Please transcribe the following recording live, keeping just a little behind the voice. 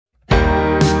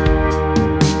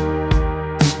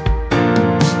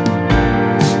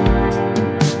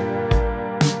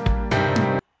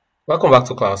Welcome back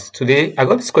to class. Today I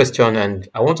got this question and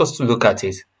I want us to look at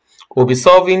it. We'll be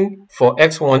solving for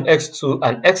x1, x2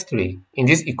 and x3 in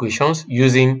these equations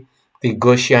using the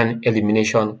Gaussian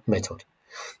elimination method.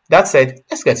 That said,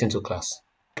 let's get into class.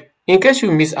 In case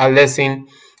you missed our lesson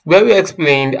where we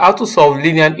explained how to solve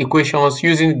linear equations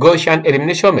using Gaussian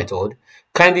elimination method,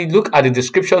 kindly look at the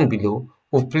description below.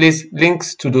 We've placed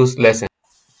links to those lessons.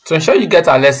 To ensure you get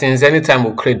our lessons anytime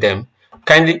we create them,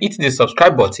 kindly hit the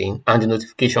subscribe button and the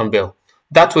notification bell.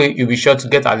 That way, you'll be sure to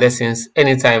get our lessons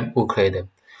anytime we create them.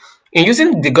 In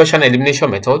using the Gaussian elimination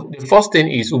method, the first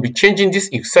thing is we'll be changing this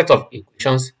set of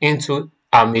equations into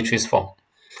our matrix form.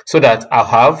 So that I'll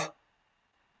have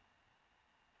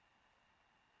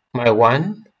my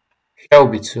 1, here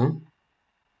will be 2,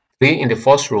 3 in the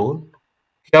first row,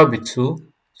 here will be 2,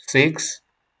 6,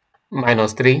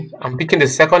 minus 3. I'm picking the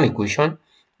second equation,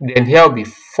 then here will be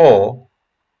 4,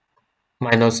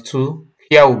 minus 2,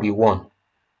 here will be 1.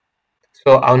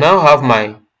 So I'll now have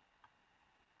my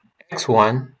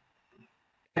x1,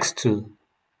 x2,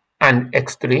 and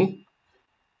x3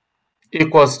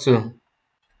 equals to,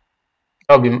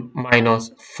 that will be minus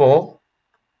 4,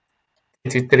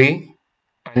 33,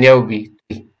 and here will be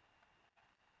 3.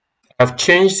 I've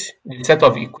changed the set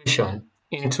of equation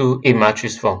into a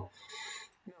matrix form.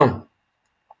 Now,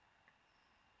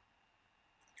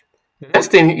 the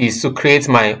next thing is to create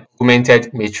my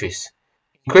augmented matrix.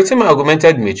 In creating my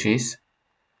augmented matrix,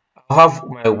 I'll have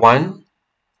my 1,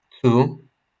 2,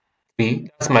 3,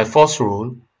 that's my first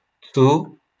rule,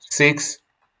 2, 6,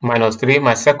 minus 3,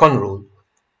 my second rule,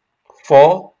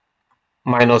 4,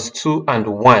 minus 2, and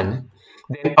 1.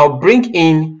 Then I'll bring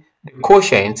in the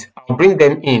quotient, I'll bring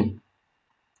them in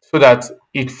so that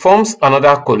it forms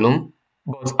another column,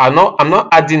 but I'm not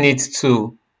adding it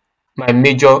to my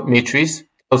major matrix.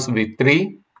 That will be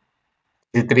 3,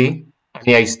 3, and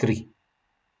here is 3.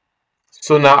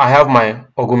 So now I have my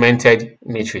augmented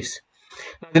matrix.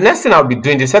 Now the next thing I'll be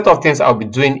doing, the set of things I'll be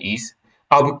doing is,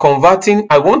 I'll be converting,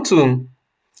 the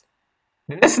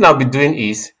next thing I'll be doing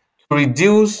is to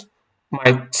reduce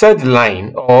my third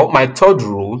line or my third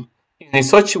rule in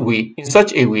such a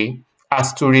way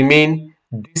as to remain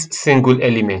this single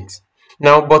element.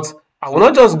 Now, but I will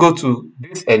not just go to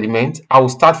this element, I will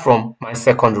start from my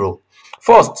second row.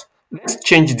 First, let's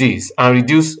change this and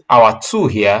reduce our 2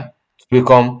 here to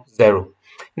become 0.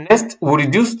 Next, we'll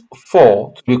reduce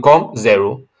 4 to become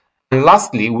 0. And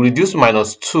lastly, we'll reduce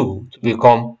minus 2 to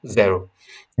become 0.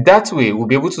 That way, we'll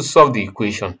be able to solve the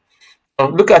equation. Now,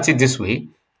 look at it this way.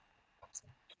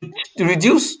 To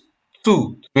reduce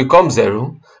 2 to become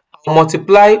 0, I'll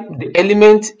multiply the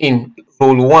element in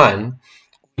row 1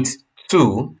 with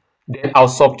 2, then I'll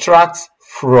subtract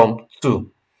from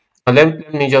 2. Now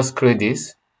let me just create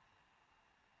this.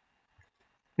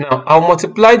 Now I'll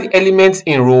multiply the elements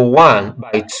in row 1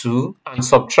 by 2 and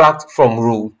subtract from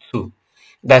row 2.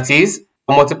 That is,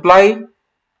 I'll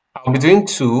be doing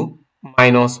 2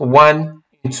 minus 1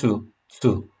 into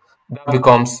 2. That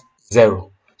becomes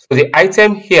 0. So the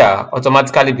item here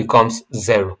automatically becomes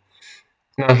 0.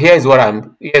 Now here's what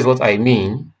I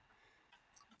mean.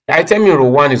 The item in row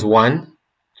 1 is 1,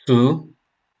 2,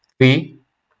 3.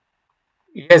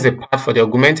 Here's a part for the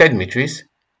augmented matrix.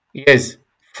 Here's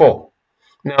 4.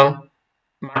 Now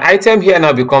my item here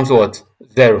now becomes what?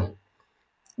 0.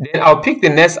 Then I'll pick the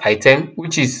next item,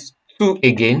 which is 2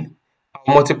 again.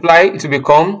 I'll multiply it to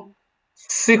become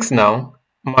 6 now,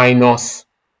 minus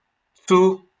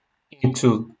 2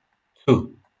 into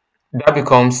 2. That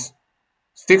becomes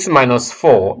 6 minus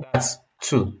 4, that's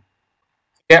 2.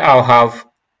 Here I'll have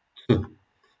 2.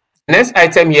 The next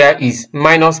item here is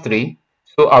minus 3.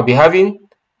 So I'll be having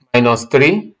minus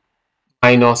 3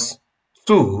 minus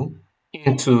 2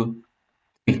 into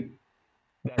 3.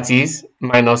 That is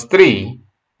minus 3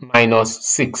 minus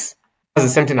 6. That's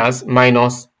the same thing as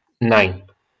minus 9.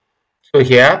 So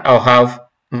here I'll have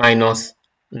minus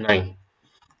 9.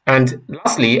 And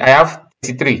lastly, I have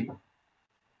 33.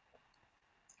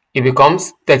 It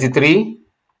becomes 33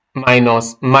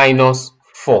 minus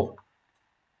 4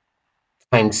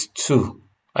 times 2.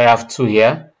 I have 2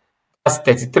 here. That's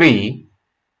 33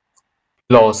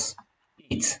 plus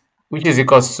 8, which is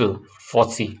equals to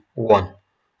 41.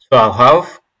 So I'll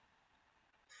have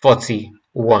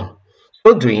 41.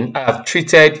 So doing, I have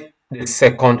treated the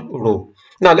second row.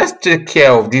 Now let's take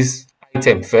care of this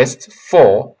item first.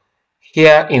 4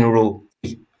 here in row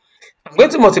 3. I'm going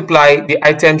to multiply the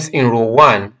items in row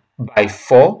 1 by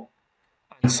 4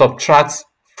 and subtract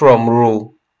from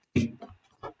row 3.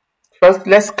 First,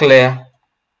 let's clear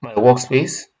my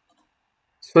workspace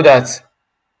so that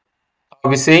I'll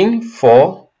be saying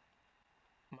 4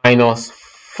 minus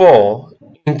 4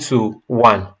 into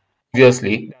 1,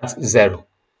 obviously that's 0.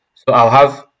 So I'll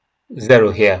have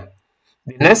 0 here.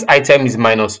 The next item is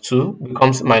minus 2,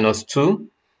 becomes minus 2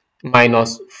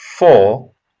 minus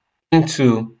 4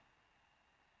 into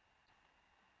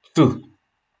 2.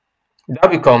 That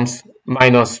becomes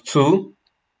minus 2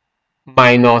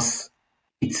 minus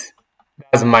 8.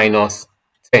 That's minus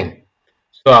 10.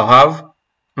 So I'll have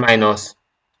minus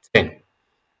 10.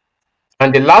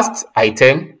 And the last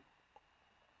item,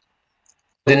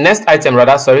 the next item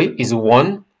rather, sorry, is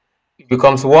 1. It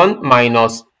becomes 1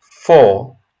 minus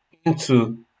 4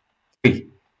 into 3,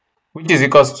 which is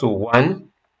equals to 1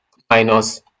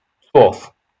 minus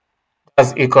 12.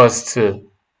 That's equals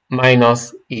to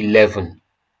minus 11.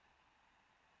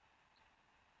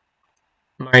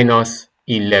 Minus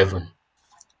 11.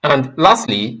 And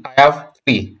lastly, I have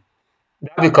 3.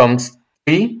 That becomes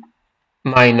 3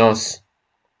 minus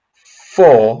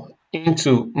 4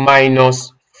 into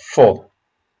minus 4.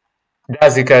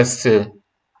 That's equals to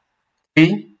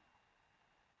 3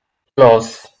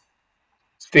 plus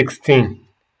 16.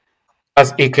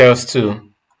 That's equals to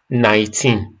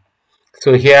 19.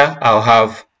 So here I'll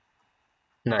have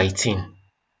 19.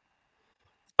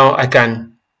 Now I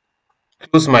can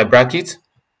close my bracket,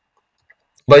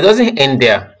 but it doesn't end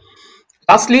there.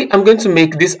 Lastly, I'm going to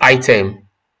make this item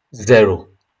 0.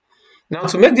 Now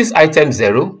to make this item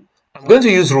 0, I'm going to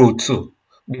use row 2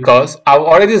 because I've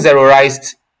already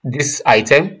zeroized this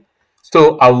item.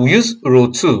 So I will use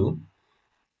row 2.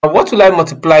 And what will I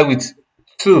multiply with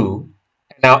 2?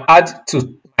 And I'll add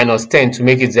to minus 10 to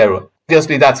make it 0.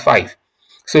 Obviously, that's 5.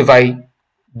 So if I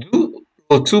do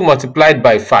row 2 multiplied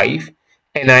by 5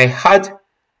 and I add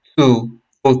to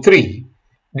row 3,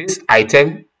 this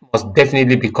item must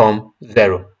definitely become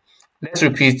 0. Let's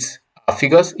repeat our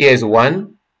figures. Here is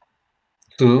 1,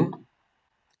 2,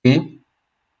 3,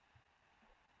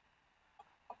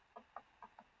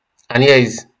 and here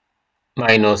is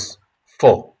minus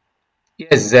 4. Here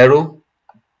is 0,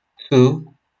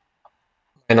 2,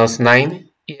 minus 9.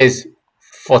 Here is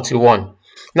 41.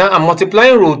 Now I'm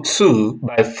multiplying row 2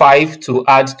 by 5 to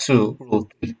add to row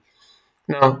 3.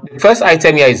 Now the first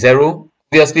item here is 0.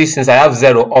 Obviously, since I have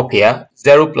 0 up here,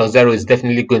 0 plus 0 is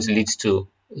definitely going to lead to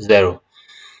 0.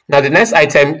 Now the next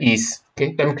item is,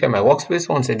 okay, let me clear my workspace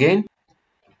once again.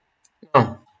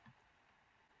 Now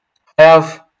I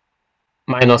have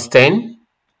minus 10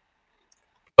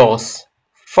 plus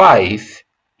 5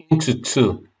 into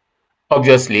 2.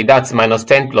 Obviously, that's minus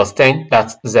 10 plus 10,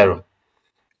 that's 0.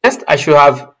 Next, I should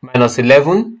have minus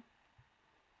 11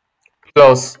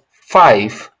 plus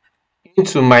 5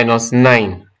 into minus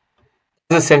 9.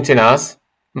 That's the same thing as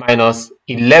minus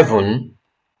 11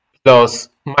 plus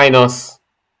minus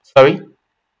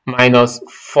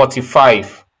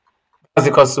 45. That's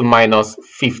equals to minus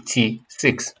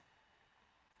 56.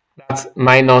 That's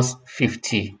minus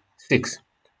 56.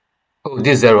 Oh,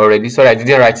 this 0 already. Sorry, I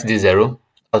didn't write this 0.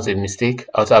 That was a mistake.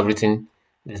 I also have written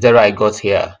the 0 I got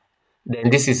here. Then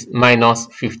this is minus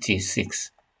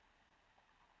 56.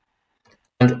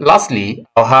 And lastly,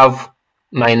 I'll have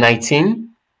my 19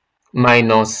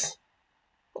 minus,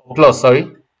 plus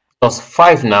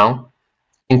 5 now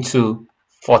into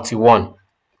 41.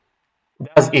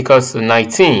 That's equals to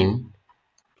 19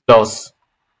 plus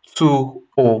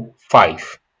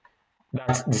 205.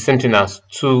 That's the same thing as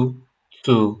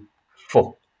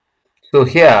 224. So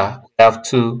here we have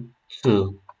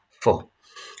 224.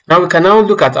 Now we can now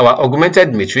look at our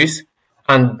augmented matrix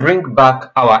and bring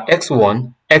back our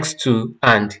x1, x2,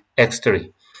 and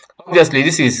x3. Obviously,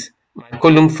 this is my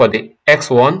column for the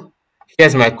x1.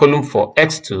 Here's my column for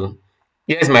x2.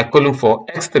 Here's my column for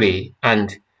x3,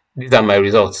 and these are my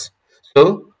results.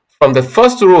 So from the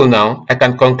first row now, I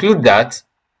can conclude that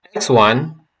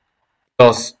x1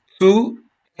 plus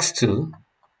 2x2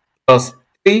 plus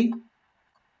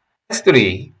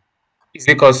 3x3 is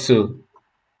equals to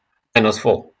minus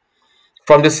 4.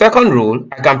 From the second rule,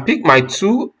 I can pick my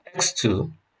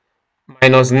 2x2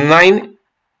 minus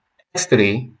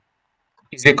 9x3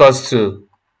 is equals to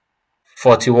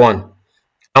 41.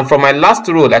 And from my last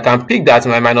rule, I can pick that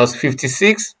my minus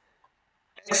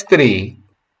 56x3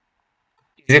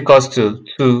 is equals to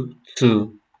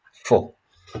 224.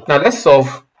 Now let's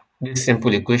solve these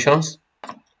simple equations.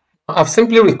 I've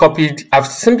simply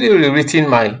rewritten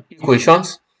my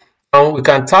equations. Now we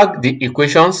can tag the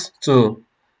equations to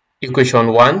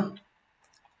equation 1,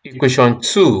 equation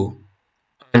 2,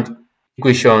 and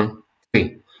equation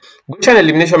 3. Gaussian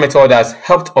elimination method has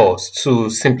helped us to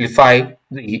simplify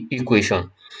the equation,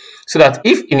 so that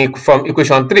if from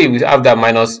equation 3 we have that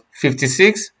minus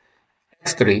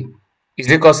 56x3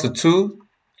 is equals to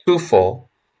 224,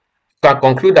 you can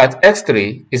conclude that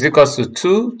x3 is equals to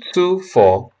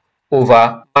 224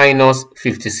 over minus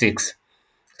 56.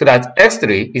 So that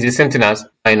x3 is the same thing as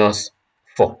minus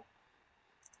 4.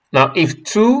 Now, if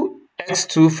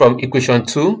 2x2 from equation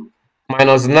 2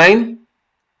 minus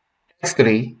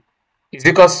 9x3 is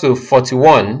equals to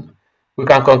 41, we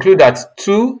can conclude that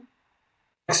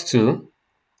 2x2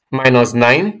 minus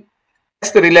 9,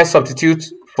 x3 let's substitute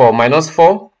for minus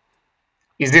 4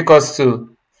 is equals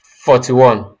to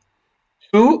 41.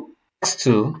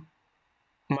 2x2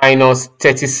 minus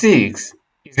 36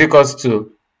 is equals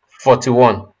to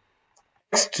 41.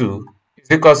 x2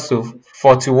 is equals to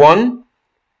 41.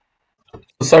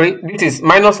 Sorry, this is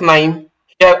minus 9.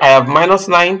 Here I have minus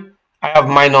 9. I have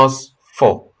minus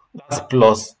 4. That's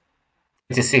plus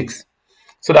 36.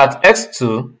 So that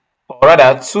x2, or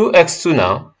rather 2x2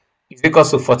 now, is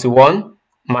equals to 41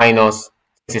 minus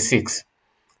 36.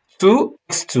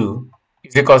 2x2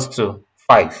 is equals to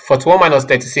 5. 41 minus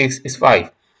 36 is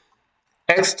 5.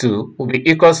 x2 will be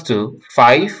equals to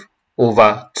 5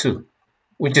 over 2,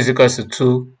 which is equals to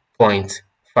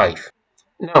 2.5.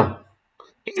 Now,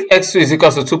 if x2 is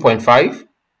equals to 2.5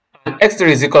 and x3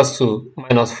 is equals to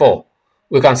minus 4,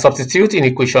 we can substitute in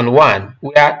equation 1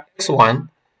 where x1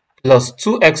 plus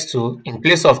 2x2, in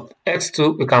place of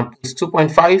x2 we can put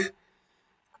 2.5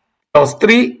 plus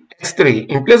 3x3.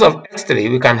 In place of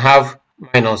x3 we can have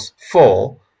minus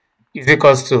 4 is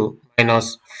equals to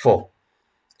minus 4.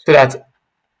 So that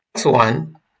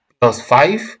x1 plus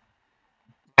 5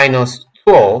 minus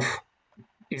 12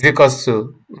 is equals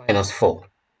to minus 4.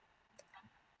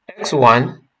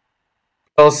 x1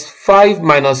 plus 5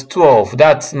 minus 12,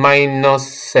 that's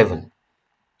minus 7.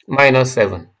 Minus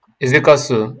 7 is equals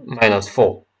to minus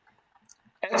 4.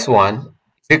 x1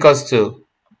 is equals to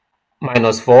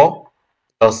minus 4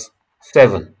 plus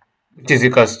 7, which is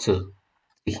equals to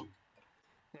 3.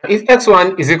 Now, if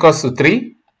x1 is equals to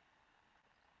 3,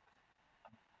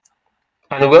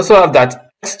 and we also have that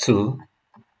x2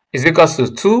 is equals to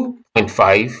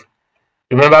 2.5,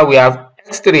 remember we have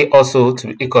x3 also to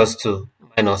be equals to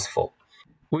minus 4.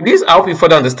 With this, I hope you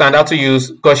further understand how to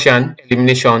use Gaussian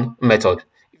elimination method.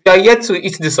 If you are yet to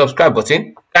hit the subscribe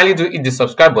button, kindly do hit the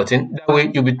subscribe button. That way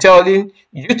you'll be telling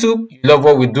YouTube you love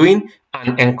what we're doing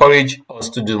and encourage us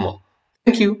to do more.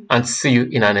 Thank you and see you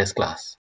in our next class.